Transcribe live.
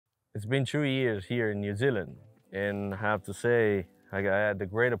It's been 2 years here in New Zealand, and I have to say, I had the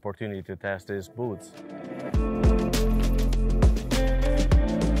great opportunity to test these boots.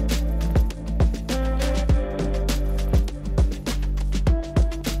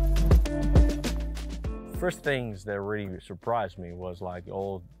 First things that really surprised me was like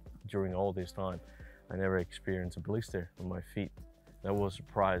during all this time, I never experienced a blister on my feet. That was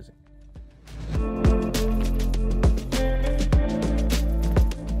surprising.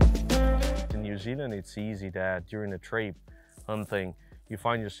 In New Zealand, it's easy that during a trip hunting, you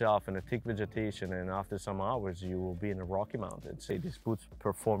find yourself in a thick vegetation, and after some hours, you will be in the Rocky Mountains. So these boots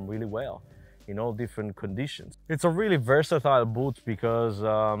perform really well in all different conditions. It's a really versatile boot because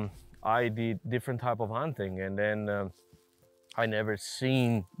I did different type of hunting, and then I never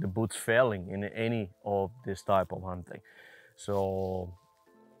seen the boots failing in any of this type of hunting. So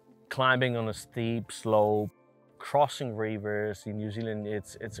climbing on a steep slope, crossing rivers in New Zealand,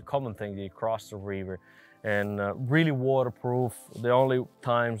 it's a common thing that you cross the river, and really waterproof. The only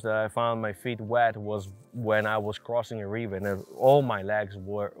times that I found my feet wet was when I was crossing a river, and all my legs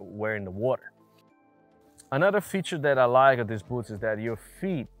were in the water. Another feature that I like of these boots is that your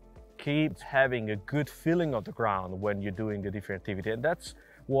feet keeps having a good feeling of the ground when you're doing the different activity, and that's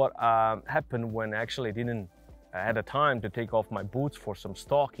what happened when actually I had a time to take off my boots for some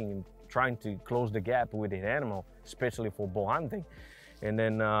stalking and trying to close the gap with an animal, especially for bow hunting. And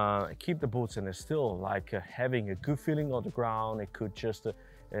then keep the boots, and it's still like having a good feeling on the ground. It could just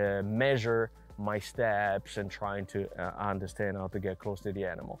measure my steps and trying to understand how to get close to the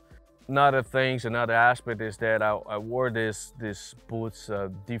animal. Another aspect is that I wore these boots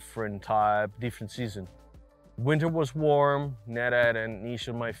different type, different season. Winter was warm, not had an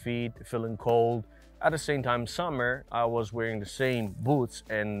issue on my feet, feeling cold. At the same time, summer, I was wearing the same boots,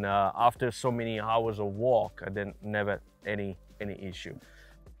 and after so many hours of walk, I didn't never any issue.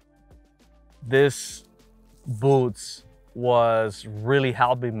 This boots was really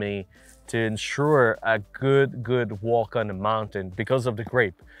helping me to ensure a good walk on the mountain because of the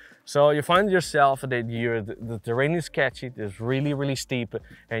grip. So you find yourself that the terrain is sketchy, it's really steep,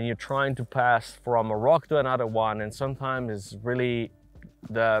 and you're trying to pass from a rock to another one, and sometimes it's really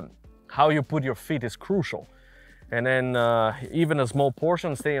how you put your feet is crucial. And then even a small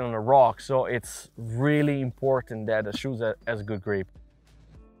portion staying on the rock, so it's really important that the shoes has a good grip.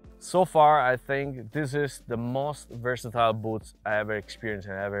 So far, I think this is the most versatile boots I ever experienced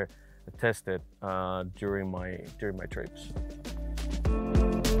and ever tested during my trips.